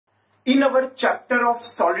In our chapter of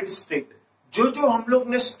solid state जो हम लोग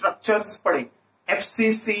ने स्ट्रक्चर्स पढ़े,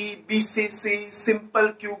 FCC, BCC, simple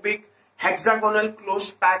cubic, hexagonal close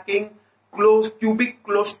packing, cubic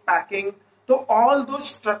close packing, तो ऑल दो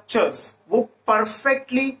स्ट्रक्चर्स वो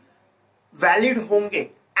परफेक्टली वैलिड होंगे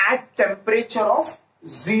at temperature of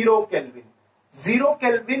 0 kelvin. 0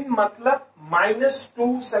 kelvin मतलब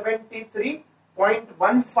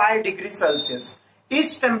 -273.15 डिग्री सेल्सियस।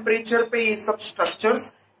 इस टेम्परेचर पे ये सब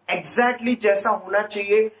स्ट्रक्चर्स एग्जैक्टली जैसा होना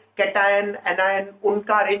चाहिए, कैटायन एनायन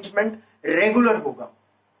उनका अरेंजमेंट रेगुलर होगा।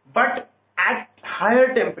 बट एट हायर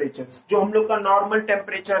टेम्परेचर्स, जो हम लोग का नॉर्मल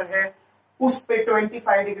टेम्परेचर है उस पे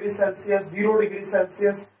 25 डिग्री सेल्सियस, 0 डिग्री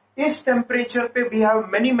सेल्सियस, इस टेम्परेचर पे वी हैव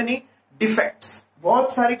मेनी डिफेक्ट्स।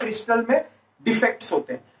 बहुत सारे क्रिस्टल में डिफेक्ट्स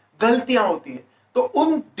होते हैं, गलतियां होती हैं। तो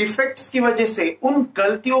उन डिफेक्ट्स की वजह से, उन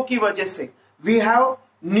गलतियों की वजह से वी हैव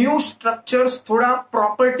न्यू स्ट्रक्चर्स, थोड़ा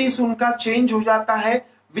प्रॉपर्टीज उनका चेंज हो जाता है,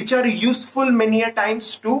 which are useful many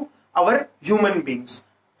times to our human beings.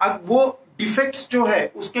 अब वो डिफेक्ट्स जो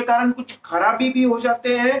है उसके कारण कुछ खराबी भी हो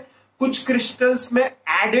जाते हैं, कुछ क्रिस्टल्स में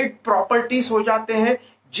एडेड प्रॉपर्टीज हो जाते हैं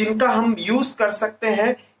जिनका हम यूज कर सकते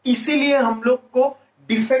हैं। इसीलिए हम लोग को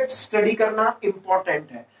डिफेक्ट स्टडी करना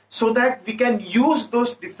इंपॉर्टेंट है, so that we can use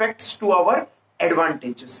those defects to our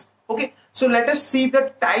advantages. Okay, so let us see the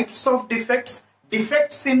types of defects.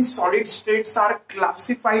 Defects in solid states are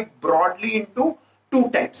classified broadly into two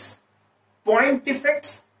types, point defects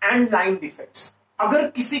and line defects. अगर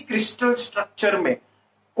किसी crystal structure में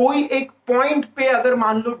कोई एक point पे अगर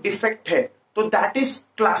मान लो defect है तो that is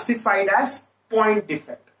classified as point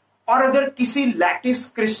defect. और अगर किसी लैटिस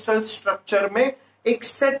क्रिस्टल स्ट्रक्चर में एक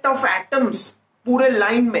सेट ऑफ एटम्स पूरे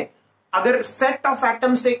लाइन में, अगर सेट ऑफ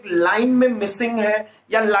एटम्स एक लाइन में मिसिंग है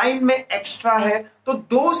या लाइन में एक्स्ट्रा है, तो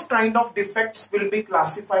those kind of defects will be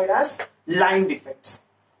classified as line defects.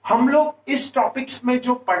 हम लोग इस टॉपिक्स में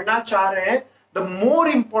जो पढ़ना चाह रहे हैं, the more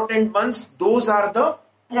important ones, those are the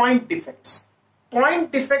point defects.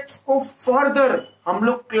 Point defects को फर्दर हम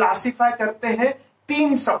लोग क्लासिफाई करते हैं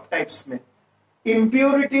 3 सब टाइप्स में,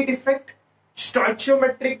 impurity defect,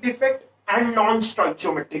 stoichiometric defect and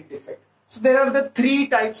non-stoichiometric defect. So there are the 3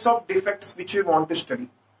 types of defects which we want to study.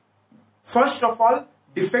 First of all,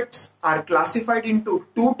 defects are classified into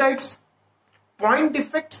 2 types, point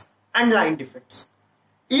defects and line defects.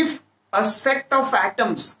 If a set of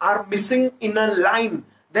atoms are missing in a line,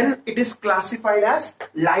 then it is classified as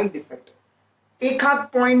line defect. एक हाथ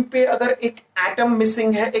point पे अगर एक atom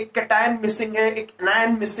missing है, एक cation missing है, एक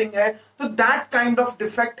anion missing है, तो that kind of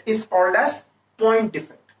defect is called as point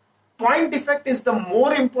defect. Point defect is the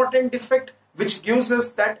more important defect which gives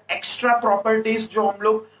us that extra properties जो हम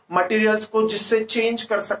लोग मटेरियल्स को जिससे चेंज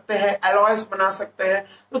कर सकते हैं, अलॉयज बना सकते हैं,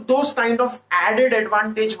 तो those kind of added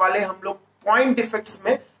advantage वाले हम लोग पॉइंट डिफेक्ट्स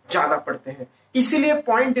में ज्यादा पढ़ते हैं. इसीलिए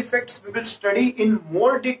point defects we will study in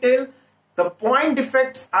more detail. The point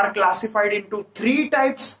defects are classified into 3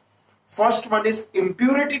 types. First one is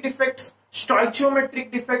impurity defects, stoichiometric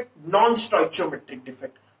defect, non-stoichiometric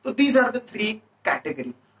defect. So these are the 3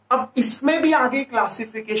 category. अब इसमें भी आगे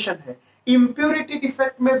classification है. Impurity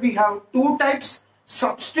defect में we have 2 types,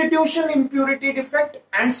 substitution impurity defect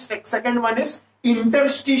and second one is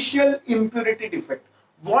interstitial impurity defect.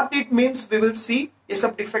 What it means we will see. ये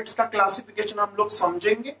सब defects का classification हम लोग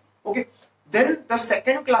समझेंगे. Okay. Then the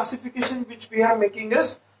second classification which we are making is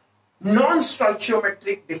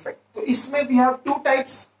non-stoichiometric defect. तो इसमें we have 2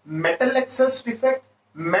 types, metal excess defect,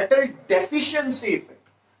 metal deficiency defect.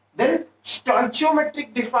 Then stoichiometric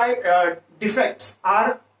defects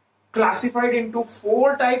are classified into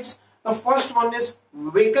 4 types. The first one is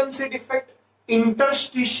vacancy defect,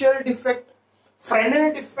 interstitial defect,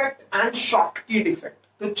 freknel defect and shottky defect.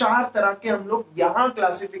 तो 4 तरह के हम लोग यहाँ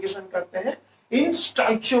classification करते हैं in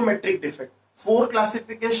stoichiometric defect. 4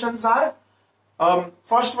 classifications are,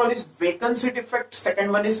 first one is vacancy defect,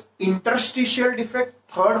 second one is interstitial defect,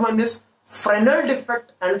 third one is freknel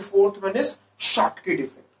defect and fourth one is shottky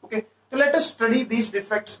defect. Okay, so let us study these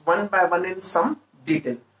defects one by one in some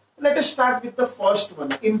detail. Let us start with the first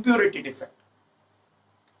one, impurity defect.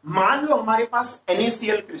 मान लो हमारे पास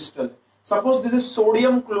NaCl crystal है, suppose this is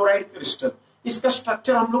sodium chloride crystal. इसका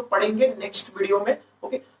structure हम लोग पढ़ेंगे next video में.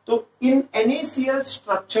 Okay, तो इन NaCl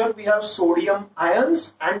structure we have sodium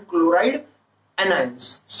ions and chloride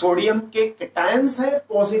anions. Sodium के कैटायंस है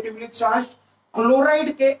पॉजिटिवली चार्ज,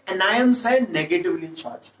 क्लोराइड के एनायंस है नेगेटिवली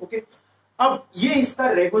चार्ज. ओके, अब ये इसका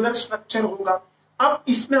रेगुलर स्ट्रक्चर होगा. अब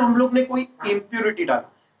इसमें हम लोग ने कोई इंप्यूरिटी डाला,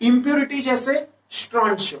 इंप्यूरिटी जैसे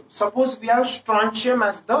strontium. Suppose we have strontium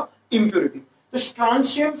as the impurity, तो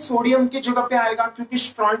स्ट्रॉन्शियम सोडियम की जगह पे आएगा क्योंकि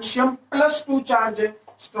स्ट्रॉन्शियम +2 चार्ज है.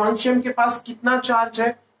 स्ट्रॉन्शियम के पास कितना चार्ज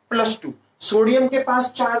है? +2. सोडियम के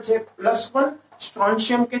पास चार्ज है +1,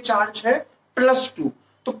 स्ट्रोंशियम के चार्ज है +2,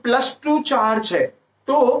 तो +2 चार्ज है।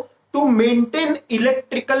 तो to maintain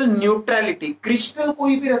electrical neutrality, crystal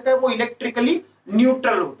कोई भी रहता है वो इलेक्ट्रिकली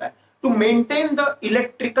न्यूट्रल होता है। To maintain the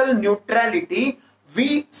electrical neutrality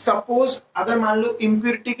we suppose, अगर मान लो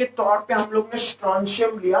इंप्योरिटी के तौर पे हम लोग ने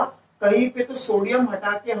स्ट्रोंशियम लिया, कहीं पे तो सोडियम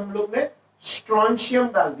हटा के हम लोग ने स्ट्रोंशियम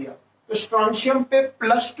डाल दिया, तो स्ट्रोंशियम पे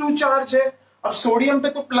 +2 चार्ज है, अब सोडियम पे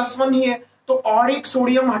तो +1 ही है, तो और एक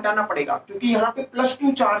सोडियम हटाना पड़ेगा क्योंकि यहाँ पे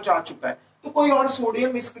 +2 चार्ज आ चुका है, तो कोई और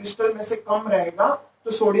सोडियम इस क्रिस्टल में से कम रहेगा,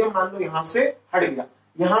 तो सोडियम मान लो यहां से हट गया,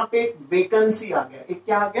 यहाँ पे एक वेकेंसी आ गया, एक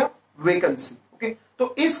क्या आ गया, वेकेंसी। ओके,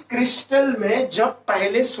 तो इस क्रिस्टल में जब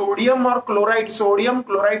पहले सोडियम और chloride, sodium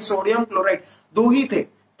chloride, sodium chloride दो ही थे,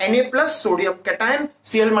 Na+ sodium cation,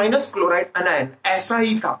 Cl- chloride अनायन, ऐसा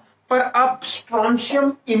ही था। पर अब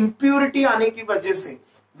स्ट्रोंशियम इंप्योरिटी आने की वजह से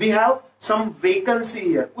we have some vacancy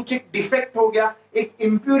here, कुछ एक डिफेक्ट हो गया, एक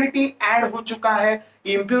इंप्योरिटी ऐड हो चुका है,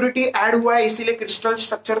 इंप्योरिटी ऐड हुआ है इसीलिए क्रिस्टल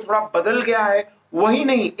स्ट्रक्चर थोड़ा बदल गया है। वही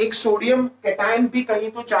नहीं, एक सोडियम कैटायन भी कहीं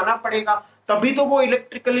तो जाना पड़ेगा, तभी तो वो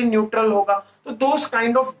इलेक्ट्रिकली न्यूट्रल होगा। तो those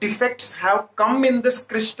kind of defects have come in this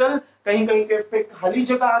crystal, कहीं कहीं पे खाली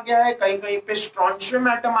जगह आ गया है, कहीं कहीं पे स्ट्रोंशियम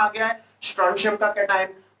एटम आ गया है, स्ट्रोंशियम का कैटायन।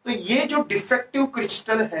 तो ये जो डिफेक्टिव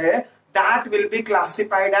क्रिस्टल है that will be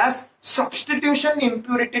classified as substitution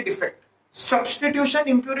impurity defect. Substitution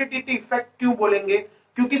impurity defect क्यों बोलेंगे,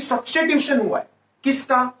 क्योंकि सब्स्टिट्यूशन हुआ है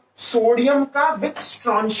किसका, सोडियम का विथ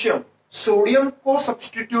स्ट्रोंशियम, सोडियम को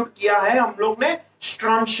सब्स्टिट्यूट किया है हम लोग ने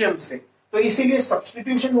स्ट्रोंशियम से, तो इसीलिए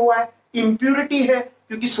सब्स्टिट्यूशन हुआ है। इंप्योरिटी है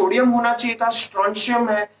क्योंकि सोडियम होना चाहिए था, स्ट्रोंशियम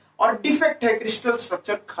है, और डिफेक्ट है, क्रिस्टल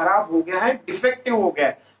स्ट्रक्चर खराब हो गया है, डिफेक्टिव हो गया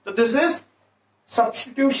है, तो this is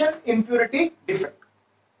substitution impurity defect.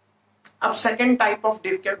 अब second type of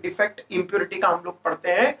defect impurity का हम लोग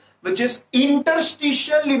पढ़ते हैं which is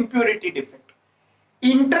interstitial impurity defect.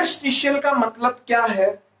 Interstitial का मतलब क्या है,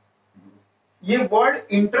 ये वर्ड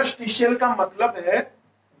इंटरस्टिशियल का मतलब है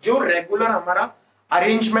जो रेगुलर हमारा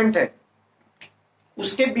अरेंजमेंट है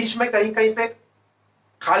उसके बीच में कहीं कहीं पे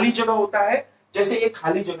खाली जगह होता है, जैसे ये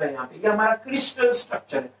खाली जगह है यहाँ पे, ये हमारा क्रिस्टल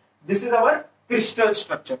स्ट्रक्चर है, this is our crystal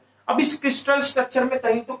structure. अब इस क्रिस्टल स्ट्रक्चर में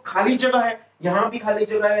कहीं तो खाली जगह है, यहां भी खाली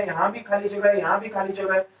जगह है, यहां भी खाली जगह है, यहां भी खाली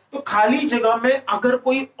जगह है, तो खाली जगह में अगर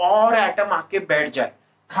कोई और एटम आके बैठ जाए,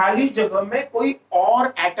 खाली जगह में कोई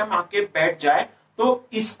और एटम आके बैठ जाए तो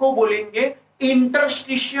इसको बोलेंगे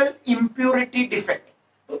इंटरस्टिशियल इंप्योरिटी डिफेक्ट।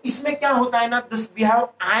 तो इसमें क्या होता है ना, this we have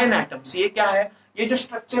ion atoms, ये क्या है, ये जो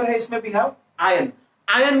स्ट्रक्चर है इसमें वी हैव आयन,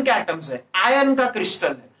 आयन के एटम्स है, आयन का क्रिस्टल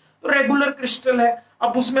है, तो रेगुलर क्रिस्टल है।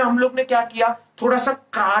 अब उसमें हम लोग ने क्या किया, थोड़ा सा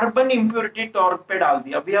कार्बन इंप्योरिटी तौर पे डाल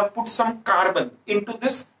दिया, we have put some carbon into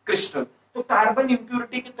this crystal, तो कार्बन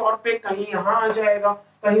इंप्योरिटी के तौर पे कहीं यहां आ जाएगा,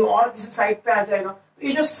 कहीं और किसी साइड पे आ जाएगा। तो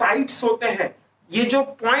ये जो साइट्स होते हैं, ये जो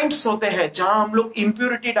पॉइंट्स होते हैं जहां हम लोग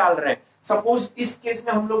इंप्योरिटी डाल रहे हैं, सपोज इस केस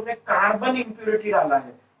में हम लोग ने कार्बन इंप्योरिटी डाला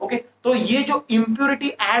है, ओके, तो ये जो इंप्योरिटी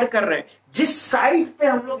ऐड कर रहे हैं, जिस साइट पे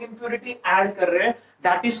हम लोग इंप्योरिटी ऐड कर रहे हैं,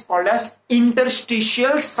 that is called as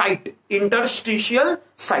interstitial site, interstitial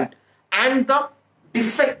site, and the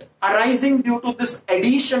defect arising due to this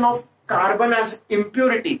addition of carbon as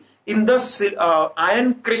impurity in the iron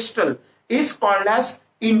crystal is called as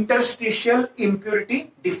interstitial impurity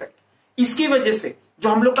defect. इसकी वजह से जो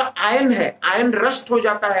हम लोग का आयन है, ion rust हो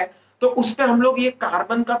जाता है, तो उस पे हम लोग ये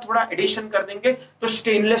कार्बन का थोड़ा एडिशन कर देंगे तो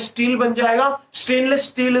स्टेनलेस स्टील बन जाएगा। Stainless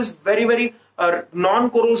steel is very very non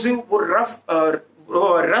corrosive, वो रफ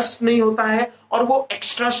रस्ट नहीं होता है और वो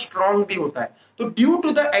एक्स्ट्रा स्ट्रॉन्ग भी होता है। तो due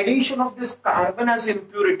to the addition of this carbon as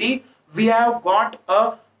impurity we have got a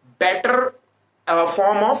better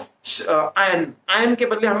form of ion, ion के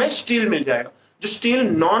बदले हमें स्टील मिल जाएगा, जो steel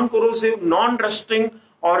non corrosive, non rusting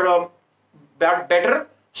और बेटर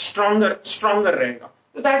स्ट्रॉन्गर रहेगा।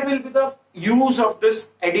 तो that will be the use of this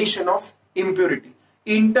addition of impurity,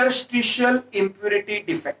 interstitial impurity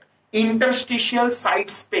defect. Interstitial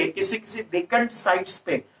sites पे, किसी किसी वेकेंट साइट्स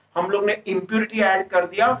पे हम लोग ने इंप्योरिटी ऐड कर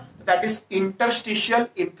दिया, that is interstitial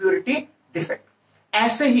impurity defect.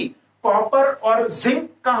 ऐसे ही कॉपर और जिंक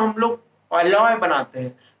का हम लोग एलॉय बनाते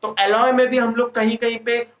हैं, तो एलॉय में भी हम लोग कहीं कहीं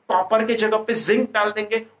पे कॉपर के जगह पे जिंक डाल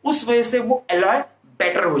देंगे, उस वजह से वो एलॉय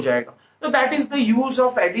बेटर हो जाएगा। तो that is the use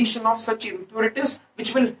of addition of such impurities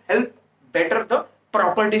which will help better the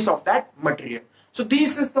properties of that material. So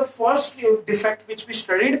this is the first defect which we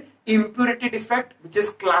studied, impurity defect, which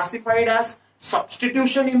is classified as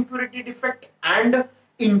substitution impurity defect and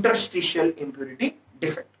interstitial impurity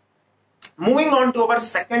defect. Moving on to our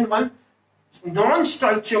second one,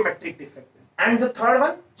 non-stoichiometric defect, and the third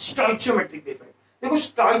one, stoichiometric defect. देखो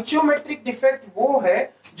stoichiometric defect वो है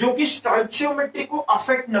जो कि stoichiometry को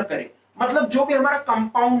affect न करे, मतलब जो भी हमारा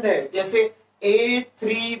कंपाउंड है, जैसे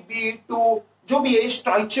A3B2 जो भी है,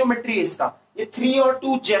 स्टोइचियोमेट्री है इसका, ये 3 और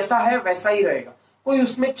 2 जैसा है वैसा ही रहेगा, कोई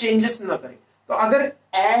उसमें चेंजेस न करे। तो अगर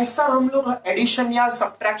ऐसा हम लोग एडिशन या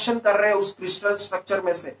सब्ट्रैक्शन कर रहे हैं उस क्रिस्टल स्ट्रक्चर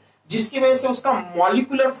में से, जिसकी वजह से उसका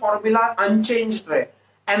मॉलिक्यूलर फॉर्मूला अनचेंज्ड रहे,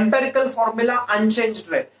 एम्पेरिकल फॉर्मूला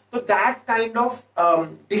अनचेंज्ड रहे, तो that kind of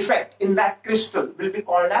defect in that crystal will be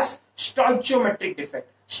called as स्टोइचियोमेट्रिक defect.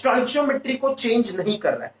 Stoichiometry को चेंज नहीं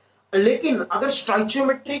कर रहा है, लेकिन अगर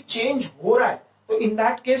स्टोइचियोमेट्री चेंज हो रहा है तो in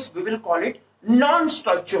that case we will call it non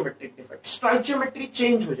स्टोइचियोमेट्रिक defect. Stoichiometry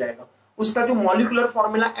change हो जाएगा, उसका जो मॉलिक्यूलर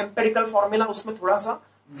फॉर्मूला, एम्पेरिकल फॉर्मूला, उसमें थोड़ा सा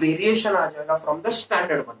वेरिएशन आ जाएगा from the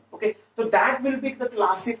standard one. Okay, तो that will be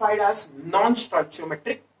classified as non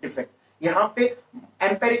स्टोइचियोमेट्रिक defect. यहाँ पे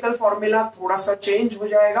एम्पेरिकल फॉर्मूला थोड़ा सा चेंज हो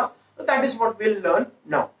जाएगा, तो that is what we will learn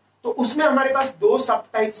now. तो उसमें हमारे पास दो सब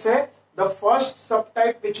टाइप्स है। द फर्स्ट सब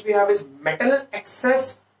type which we have is metal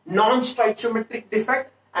access non स्टोइचियोमेट्रिक defect,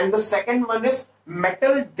 and the second one is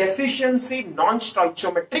metal deficiency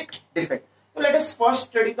non-stoichiometric defect. So let us first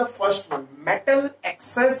study the first one, metal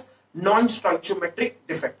excess non-stoichiometric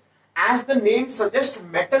defect. As the name suggests,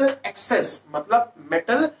 metal excess मतलब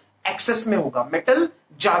metal excess में होगा, metal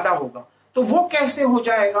ज्यादा होगा। तो वो कैसे हो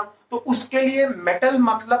जाएगा? तो उसके लिए metal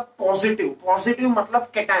मतलब पॉजिटिव, पॉजिटिव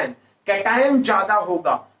मतलब कैटायन, कैटायन ज्यादा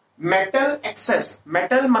होगा। मेटल एक्सेस,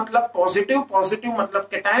 मेटल मतलब पॉजिटिव, पॉजिटिव मतलब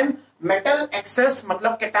कैटायन, मेटल एक्सेस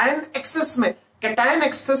मतलब कैटायन एक्सेस में, कैटायन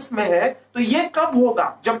एक्सेस में है। तो ये कब होगा?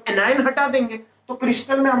 जब एनायन हटा देंगे। तो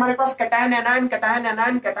क्रिस्टल में हमारे पास cation anion, cation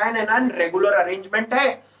anion, cation anion regular arrangement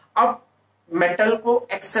है। अब मेटल को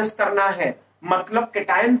एक्सेस करना है मतलब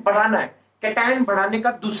कैटायन बढ़ाना है। कैटायन बढ़ाने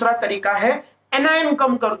का दूसरा तरीका है एनायन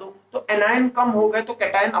कम कर दो। तो एनायन कम हो गए तो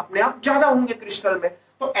कैटायन अपने आप ज्यादा होंगे क्रिस्टल में।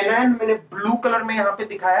 तो एनायन मैंने ब्लू कलर में यहाँ पे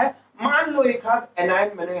दिखाया है। मान लो एक हाथ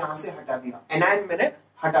एनायन मैंने यहां से हटा दिया, एनायन मैंने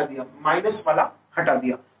हटा दिया, माइनस वाला हटा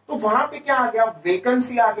दिया, तो वहां पे क्या आ गया?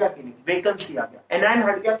 वेकेंसी आ गया कि नहीं? वेकेंसी आ गया। एनायन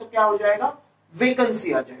हट गया तो क्या हो जाएगा?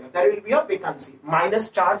 वेकेंसी आ जाएगा। There will be a vacancy,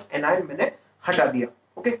 minus charge anion मैंने हटा दिया।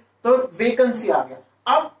 ओके, तो वेकेंसी आ गया।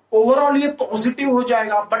 अब ओवरऑल ये पॉजिटिव हो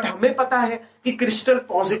जाएगा, बट हमें पता है कि क्रिस्टल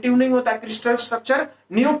पॉजिटिव नहीं होता, क्रिस्टल स्ट्रक्चर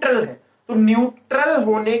न्यूट्रल है। तो न्यूट्रल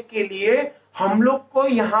होने के लिए हम लोग को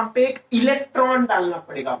यहाँ पे एक इलेक्ट्रॉन डालना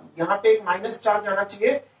पड़ेगा, यहाँ पे एक माइनस चार्ज आना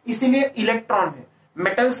चाहिए, इसीलिए इलेक्ट्रॉन है।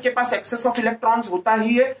 मेटल्स के पास एक्सेस ऑफ इलेक्ट्रॉन्स होता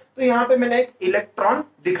ही है, तो यहाँ पे मैंने एक इलेक्ट्रॉन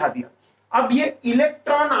दिखा दिया। अब ये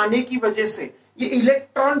इलेक्ट्रॉन आने की वजह से, ये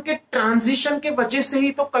इलेक्ट्रॉन के ट्रांजिशन के वजह से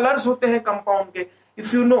ही तो कलर्स होते हैं कंपाउंड के।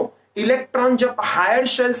 इफ यू नो, इलेक्ट्रॉन जब हायर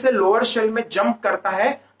शेल से लोअर शेल में जंप करता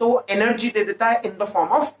है तो वो एनर्जी दे देता है in the form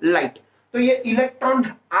of light. तो ये इलेक्ट्रॉन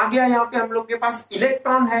आ गया, यहाँ पे हम लोग के पास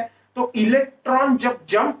इलेक्ट्रॉन है। तो इलेक्ट्रॉन जब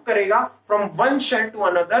जंप करेगा from one shell to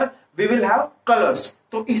another, we will have colours.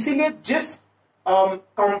 तो इसीलिए जिस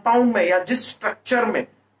कंपाउंड में या जिस स्ट्रक्चर में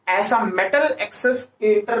ऐसा metal access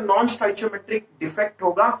inter non स्टोइचियोमेट्रिक defect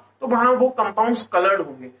होगा, तो वहां वो कंपाउंड्स कलर्ड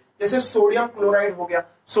होंगे। जैसे सोडियम क्लोराइड हो गया,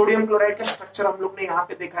 सोडियम क्लोराइड का स्ट्रक्चर हम लोग ने यहाँ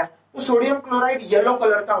पे देखा है। तो सोडियम क्लोराइड येलो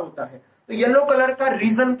कलर का होता है। तो येलो कलर का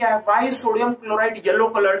रीजन क्या है? Why sodium chloride yellow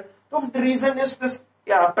coloured? तो the reason is this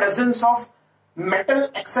presence of metal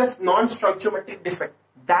excess non-stoichiometric defect.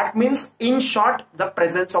 That means in short the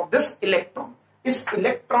presence of this electron. इस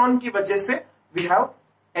electron की वजह से we have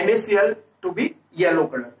NaCl to be yellow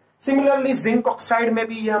color. Similarly zinc oxide में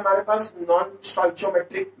भी ये हमारे पास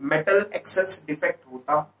non-stoichiometric metal excess defect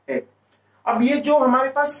होता है। अब ये जो हमारे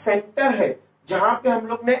पास सेंटर है जहां पे हम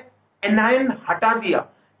लोग ने एनायन हटा दिया,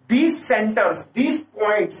 these centers, these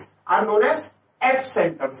points are known as F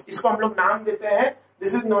centers. इसको हम लोग नाम देते हैं,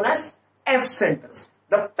 this is known as F centers.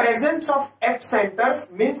 The presence of F centers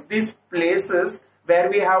means these places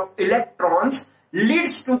where we have electrons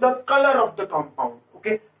leads to the color of the compound.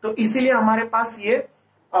 Okay, तो इसीलिए हमारे पास ये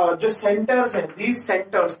जो centers हैं, these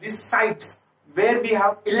centers, these sites where we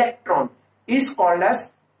have electron is called as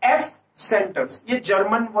F centers. ये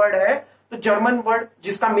German word है, तो German word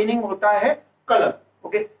जिसका मीनिंग होता है कलर।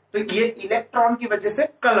 ओके, तो ये इलेक्ट्रॉन की वजह से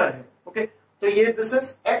कलर है। ओके, तो ये this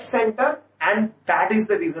is F center and that is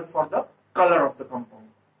the reason for the color of the compound.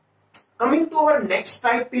 Coming to our next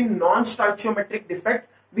type in non-stoichiometric defect,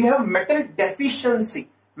 we have metal deficiency.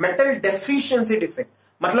 Metal deficiency defect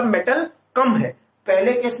मतलब metal कम है।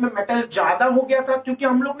 पहले case में metal ज्यादा हो गया था क्योंकि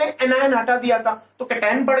हम लोग ने एनायन हटा दिया था, तो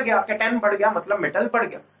कैटायन बढ़ गया, कैटायन बढ़ गया मतलब मेटल बढ़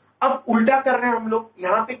गया। अब उल्टा कर रहे हैं हम लोग,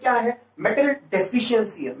 यहाँ पे क्या है? मेटल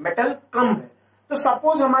डेफिशिएंसी है, मेटल कम है। तो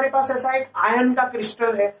सपोज हमारे पास ऐसा एक आयरन का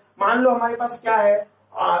क्रिस्टल है, मान लो हमारे पास क्या है?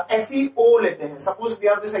 FeO लेते हैं, suppose we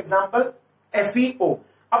have this example FeO।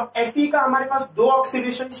 अब Fe का हमारे पास दो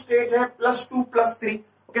ऑक्सीडेशन स्टेट है, +2 +3।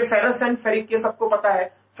 ओके, फेरस एंड फेरिक, ये सबको पता है।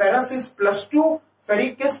 फेरस इज +2,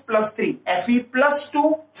 फेरिक किस +3,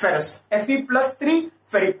 Fe+2 ferrous, Fe+3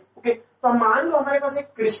 ferric. Okay, तो मान लो हमारे पास एक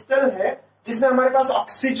क्रिस्टल है जिसमें हमारे पास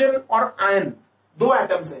ऑक्सीजन और आयन दो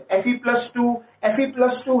एटम्स है,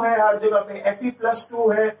 Fe+2 है हर जगह पे,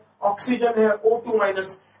 Fe+2 है, ऑक्सीजन है,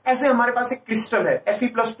 O2-, ऐसे हमारे पास एक क्रिस्टल है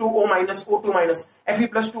Fe+2O-, O2-,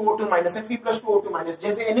 Fe+2O2-, Fe+2O2-,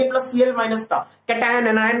 जैसे Na+Cl- था, cation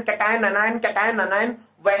anion, cation anion, cation anion,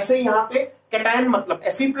 वैसे यहाँ पे कैटायन मतलब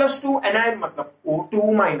Fe+2, एनायन मतलब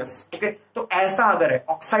O2-। ओके, तो ऐसा अगर है,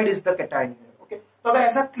 ऑक्साइड इज द कैटायन है। ओके, तो अगर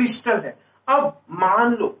ऐसा क्रिस्टल है, अब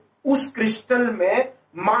मान लो उस क्रिस्टल में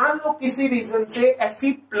मान लो किसी रीजन से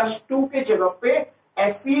Fe+2 के जगह पे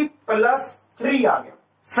Fe+3 आ गया,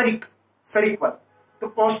 फेरिक वाला, तो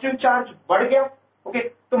पॉजिटिव चार्ज बढ़ गया। ओके,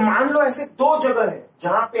 तो मान लो ऐसे दो जगह है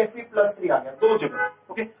जहां पे Fe+3 आ गया, दो जगह।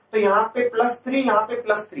 ओके, तो यहाँ पे +3, यहाँ पे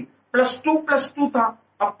 +3, +2 था,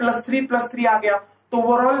 अब +3 आ गया, तो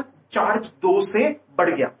ओवरऑल चार्ज 2 से बढ़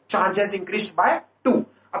गया, चार्ज हैज इंक्रीज्ड बाय 2।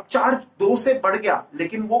 अब चार्ज 2 से बढ़ गया,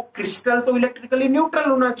 लेकिन वो क्रिस्टल तो इलेक्ट्रिकली न्यूट्रल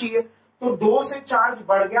होना चाहिए, तो 2 से चार्ज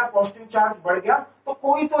बढ़ गया, पॉजिटिव चार्ज बढ़ गया, तो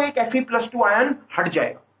कोई तो एक Fe+2 आयन हट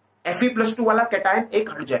जाएगा, Fe+2 वाला कैटायन एक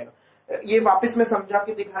हट जाएगा। ये वापस में समझा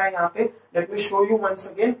के दिखा रहा है यहाँ पे, let me show you once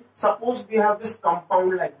again. Suppose we have this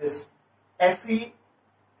compound like this, Fe,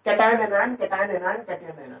 cation anion, cation anion,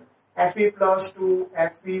 cation anion, Fe+2,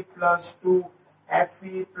 Fe+2,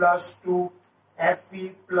 Fe+2,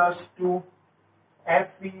 Fe+2,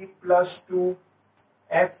 Fe+2,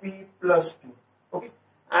 Fe+2, okay,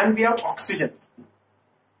 and we have oxygen,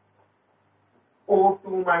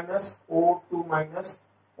 O2-, O2-,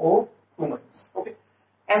 O2-, okay,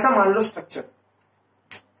 ऐसा मान लो structure.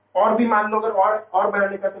 और भी मान लो अगर और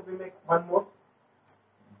बनाने का, तो we make one more.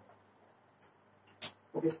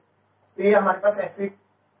 Okay, तो ये हमारे पास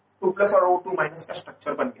Fe2+ और O2- का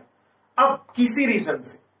स्ट्रक्चर बन गया। अब किसी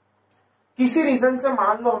रीजन से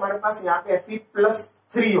मान लो हमारे पास यहाँ पे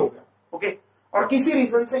Fe+3 हो गया। ओके, और किसी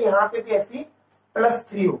रीजन से यहाँ पे भी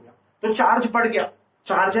Fe+3 हो गया, तो चार्ज बढ़ गया,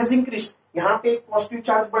 चार्ज हैज इंक्रीज्ड, यहाँ पे एक पॉजिटिव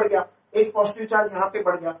चार्ज बढ़ गया, एक पॉजिटिव चार्ज यहाँ पे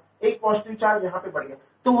बढ़ गया, एक पॉजिटिव चार्ज यहाँ पे बढ़ गया,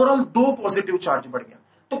 तो ओवरऑल 2 पॉजिटिव चार्ज बढ़ गया,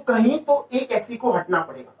 तो कहीं तो एक Fe को हटना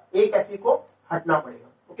पड़ेगा, एक Fe को हटना पड़ेगा।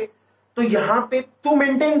 ओके, तो यहाँ पे to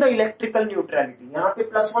maintain the electrical neutrality, यहाँ पे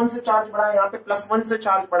 +1 से चार्ज बढ़ा है, यहाँ पे +1 से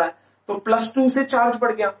चार्ज बढ़ा है, तो +2 से चार्ज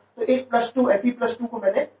बढ़ गया, तो एक +2 Fe+2 को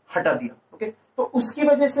मैंने हटा दिया। ओके, तो उसकी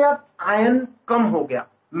वजह से अब आयन कम हो गया,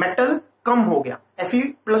 मेटल कम हो गया,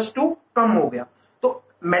 Fe+2 कम हो गया, तो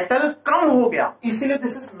मेटल कम हो गया, इसीलिए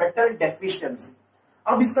दिस इज मेटल डेफिशिएंसी।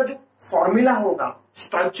 अब इसका जो फॉर्मूला होगा,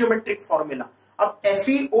 स्टोइचियोमेट्रिक फॉर्मूला, अब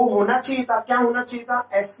FeO होना चाहिए था, क्या होना चाहिए था,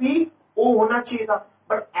 FeO होना चाहिए था,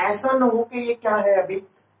 पर ऐसा ना हो कि ये क्या है अभी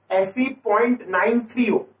Fe.93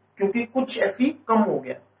 हो, क्योंकि कुछ Fe कम हो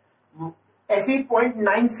गया,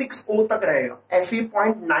 Fe.96O तक रहेगा,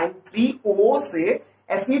 Fe.93O से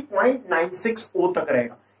Fe.96O तक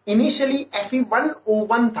रहेगा। इनिशियली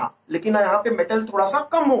Fe1O1 था, लेकिन यहाँ पे मेटल थोड़ा सा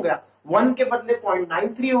कम हो गया, 1 के बदले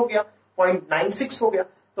 0.93 हो गया, 0.96 हो गया,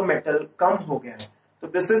 तो मेटल कम हो गया है, तो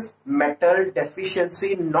this is metal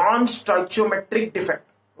deficiency, non स्टोइचियोमेट्रिक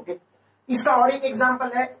defect. Okay, इसका और एक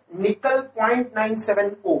एग्जांपल है निकल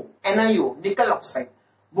 0.97O, NiO, निकल ऑक्साइड,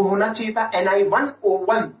 वो होना चाहिए था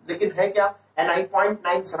Ni1O1, लेकिन है क्या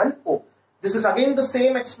Ni.97O। This is again the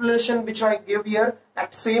same explanation which I gave here.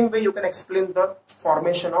 That same way you can explain the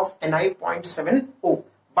formation of Ni.7O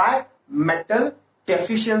by metal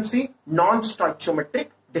deficiency non-stoichiometric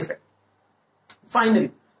defect. Finally,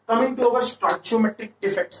 coming to our stoichiometric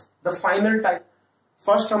defects, the final type.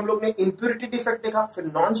 First हम लोग ने impurity defect देखा, फिर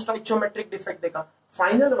non-stoichiometric defect देखा,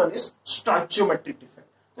 final one is stoichiometric defect.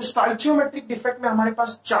 तो stoichiometric defect में हमारे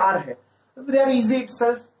पास 4 है, they are easy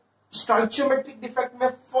itself. स्टोइचियोमेट्रिक defect में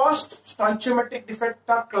फर्स्ट स्टोइचियोमेट्रिक डिफेक्ट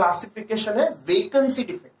का क्लासिफिकेशन है वेकेंसी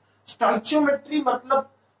डिफेक्ट। स्टोइचियोमेट्री मतलब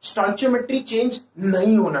स्टोइचियोमेट्री चेंज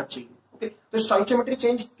नहीं होना चाहिए। ओके, तो स्टोइचियोमेट्री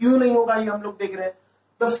चेंज क्यों नहीं होगा ये हम लोग देख रहे हैं।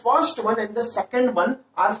 The first one and the second one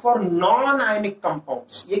are for non ionic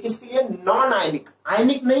compounds. ये किसके लिए, नॉन आयनिक,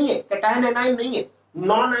 आयनिक नहीं है, कैटायन एनायन नहीं है,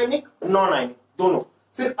 नॉन आयनिक दोनों।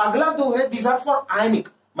 फिर अगला 2 है, दीज आर फॉर आयनिक,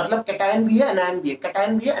 मतलब कैटायन भी है एनायन भी है,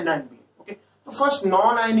 कैटायन भी है एनायन भी है। तो फर्स्ट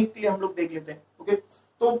नॉन आयनिक के लिए हम लोग देख लेते हैं। ओके,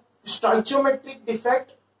 तो स्टोइचियोमेट्रिक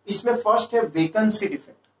डिफेक्ट इसमें फर्स्ट है वेकेंसी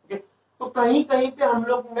डिफेक्ट। ओके, तो कहीं कहीं पे हम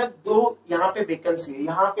लोग में 2 यहाँ पे वेकेंसी है,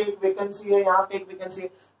 यहाँ पे एक वेकेंसी है, यहाँ पे एक वेकेंसी है,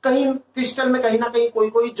 कहीं क्रिस्टल में कहीं ना कहीं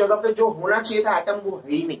कोई जगह पे जो होना चाहिए था एटम वो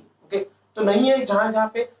है ही नहीं। ओके, तो नहीं है जहां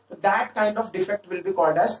पे, तो that kind of defect will be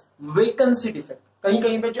called as vacancy defect. कहीं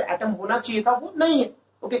कहीं पे जो एटम होना चाहिए था वो नहीं है।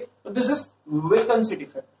 ओके, तो दिस इज वेकेंसी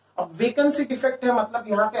डिफेक्ट। अब वेकेंसी डिफेक्ट है मतलब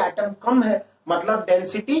यहाँ पे एटम कम है, मतलब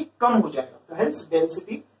डेंसिटी कम हो जाएगा, तो hence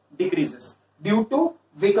density decreases. Due to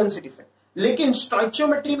vacancy defect. लेकिन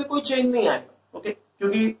स्टोइचियोमेट्री में कोई चेंज नहीं आएगा, ओके,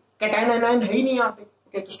 क्योंकि कैटायन एनायन है ही नहीं यहाँ पे,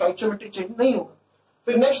 ओके, तो स्टोइचियोमेट्री चेंज नहीं होगा।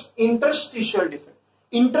 फिर next interstitial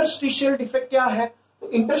defect. Interstitial defect क्या है? तो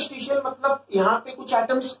इंटरस्टिशियल मतलब यहाँ पे कुछ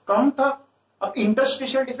एटम्स कम था, अब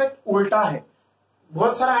इंटरस्टिशियल डिफेक्ट उल्टा है,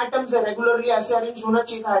 बहुत सारा एटम्स है, रेगुलरली ऐसे अरेंज होना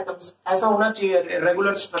चाहिए था एटम्स, ऐसा होना चाहिए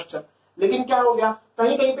रेगुलर स्ट्रक्चर, लेकिन क्या हो गया,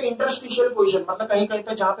 कहीं कहीं पे इंटरस्टिशियल पोजीशन मतलब कहीं कहीं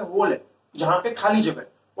पे जहां पे होल है, जहां पे खाली जगह,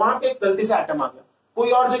 वहां पे एक गलती से एटम आ गया,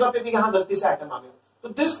 कोई और जगह पे भी यहाँ गलती से एटम आ गया। तो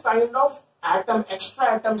this kind of atom,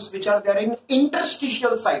 extra atoms which are there in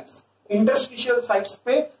interstitial sites, interstitial sites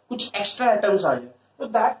पे कुछ एक्स्ट्रा एटम्स आ जाए, तो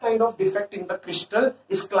that kind of defect in the crystal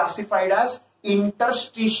is classified as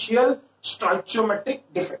interstitial स्टोइचियोमेट्रिक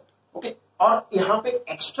defect, okay. और यहाँ पे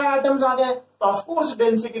एक्स्ट्रा एटम्स आ गए तो of course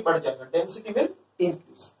density बढ़ जाएगा, डेंसिटी विल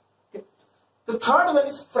इंक्रीज। तो third one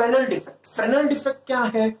is Fresnel defect. Fresnel defect क्या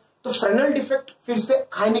है? तो फ्रेनल डिफेक्ट फिर से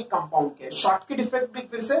आयनिक कंपाउंड के, शॉटकी डिफेक्ट भी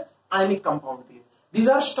फिर से आयनिक कंपाउंड के। These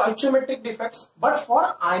are स्टोइचियोमेट्रिक defects but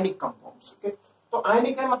for ionic compounds, okay. तो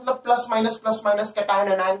आयनिक है मतलब plus minus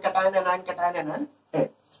cation anion, cation anion, cation anion है।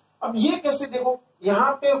 अब ये कैसे, देखो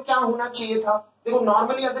यहाँ पे क्या होना चाहिए था, देखो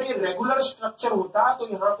नॉर्मली अगर ये रेगुलर स्ट्रक्चर होता तो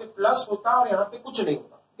यहाँ पे प्लस होता और यहाँ पे कुछ नहीं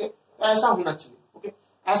होता, ओके, तो ऐसा होना चाहिए, ओके,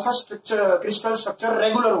 ऐसा स्ट्रक्चर, क्रिस्टल स्ट्रक्चर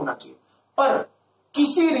रेगुलर होना चाहिए। पर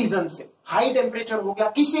किसी रीजन से हाई टेम्परेचर हो गया,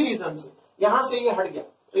 किसी रीजन से यहां से ये हट गया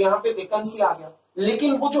तो यहाँ पे वेकेंसी आ गया,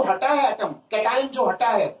 लेकिन वो जो हटा है एटम, कैटायन जो हटा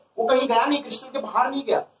है वो कहीं गया नहीं, क्रिस्टल के बाहर नहीं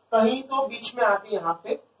गया, कहीं तो बीच में आके यहाँ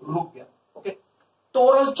पे रुक गया, ओके। तो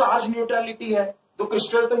ओवरऑल चार्ज न्यूट्रलिटी है, तो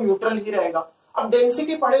क्रिस्टल तो न्यूट्रल ही रहेगा। अब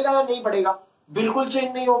डेंसिटी बढ़ेगा या नहीं बढ़ेगा? बिल्कुल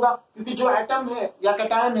चेंज नहीं होगा, क्योंकि जो एटम है या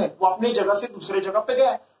कैटायन है वो अपनी जगह से दूसरे जगह पे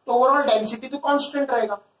गया है, तो ओवरऑल डेंसिटी तो कांस्टेंट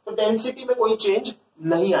रहेगा, तो डेंसिटी में कोई चेंज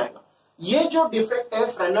नहीं आएगा। ये जो डिफेक्ट है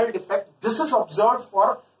Fresnel defect, this is observe for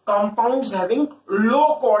compounds having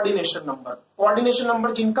low coordination number, coordination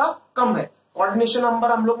number जिनका कम है। कोऑर्डिनेशन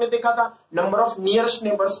नंबर हम लोग ने देखा था, नंबर ऑफ नियरेस्ट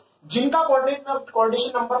नेबर्स, जिनका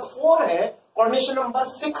कोऑर्डिनेशन नंबर 4 है, कोऑर्डिनेशन नंबर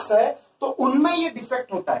 6 है, तो उनमें ये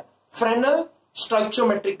डिफेक्ट होता है, Fresnel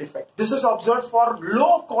stoichiometric defect. This is observed for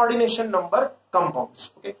low coordination number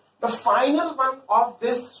compounds. Okay. The final one of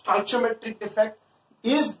this stoichiometric defect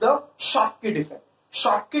is the shottky defect.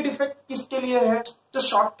 Shottky defect किसके लिए है? तो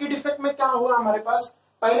shottky defect में क्या हुआ हमारे पास,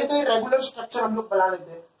 पहले तो ये रेगुलर स्ट्रक्चर हम लोग बना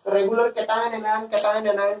लेते हैं, तो regular cation anion, cation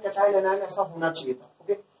anion, cation anion ऐसा होना चाहिए था,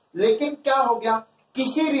 ओके। लेकिन क्या हो गया,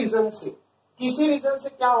 किसी रीजन से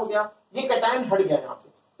क्या हो गया, ये कैटायन हट गया यहाँ पे,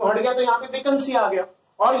 तो हट गया तो यहाँ पे वेकेंसी आ गया,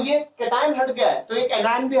 और ये कैटायन हट गया है तो एक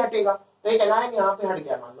एनायन भी हटेगा, तो एक एनायन यहाँ पे हट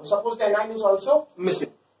गया, मान लो suppose the anion is also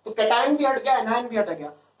missing, तो कैटायन भी हट गया, एनायन भी हट गया,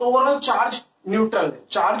 तो ओवरऑल चार्ज न्यूट्रल है,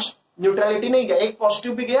 चार्ज न्यूट्रलिटी नहीं गया, एक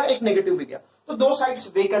पॉजिटिव भी गया एक नेगेटिव भी गया, तो दो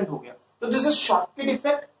साइड्स वेकेंट हो गया, तो दिस इज शॉटकी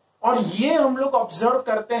डिफेक्ट। और ये हम लोग ऑब्जर्व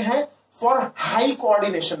करते हैं फॉर हाई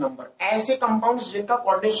कोऑर्डिनेशन नंबर, ऐसे कंपाउंड्स जिनका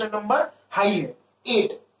कोऑर्डिनेशन नंबर हाई है,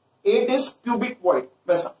 8 इज क्यूबिक वॉइड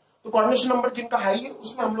वैसा, तो कोऑर्डिनेशन नंबर जिनका हाई है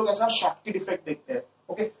उसमें हम लोग ऐसा शॉटकी डिफेक्ट देखते हैं,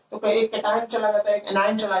 ओके। तो एक कैटायन चला जाता है, एक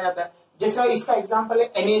एनायन चला जाता है, जैसा इसका एग्जांपल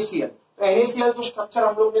है NaCl, तो NaCl जो स्ट्रक्चर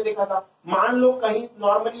हम लोग ने देखा था, मान लो कहीं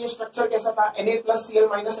नॉर्मली ये स्ट्रक्चर कैसा था, Na+Cl- Na+Cl-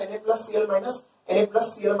 Na+Cl-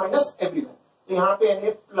 एवरीवन, तो यहाँ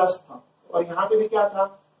पे Na+ था और यहाँ पे भी क्या था,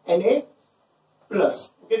 Na+,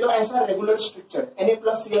 ओके। तो ऐसा रेगुलर स्ट्रक्चर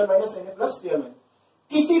Na+Cl-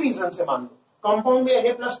 किसी रीजन से मान लो कंपाउंड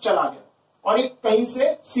में Na+ चला गया और एक कहीं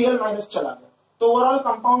से Cl- चला गया, तो ओवरऑल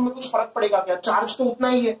कंपाउंड में कुछ फर्क पड़ेगा क्या? चार्ज तो उतना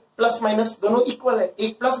ही है, प्लस माइनस दोनों इक्वल है,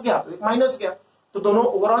 एक प्लस गया तो एक माइनस गया, तो दोनों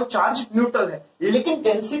ओवरऑल चार्ज न्यूट्रल है, लेकिन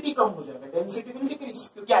डेंसिटी कम हो जाएगा, डेंसिटी विल डिक्रीज,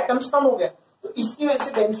 क्योंकि एटम्स कम हो गया, तो इसकी वजह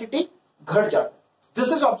से डेंसिटी घट जाता है।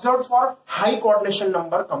 This is observe for high coordination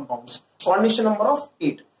number compounds, coordination number of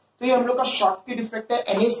 8। तो ये हम लोग का शॉटकी डिफेक्ट है,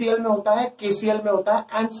 NaCl में होता है, KCl में होता है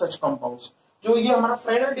एंड सच कंपाउंड्स। जो ये हमारा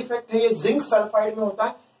फ्रेनल डिफेक्ट है, ये जिंक सल्फाइड में होता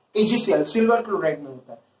है, AgCl सिल्वर क्लोराइड में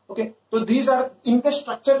होता है, ओके। तो दीज आर, इनके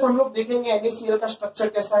स्ट्रक्चर्स हम लोग देखेंगे, NaCl का स्ट्रक्चर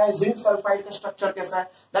कैसा है, जिंक सल्फाइड का स्ट्रक्चर कैसा है,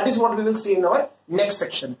 that is what we will see in our next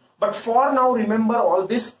section. But for now remember all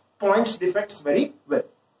this points, defects very well.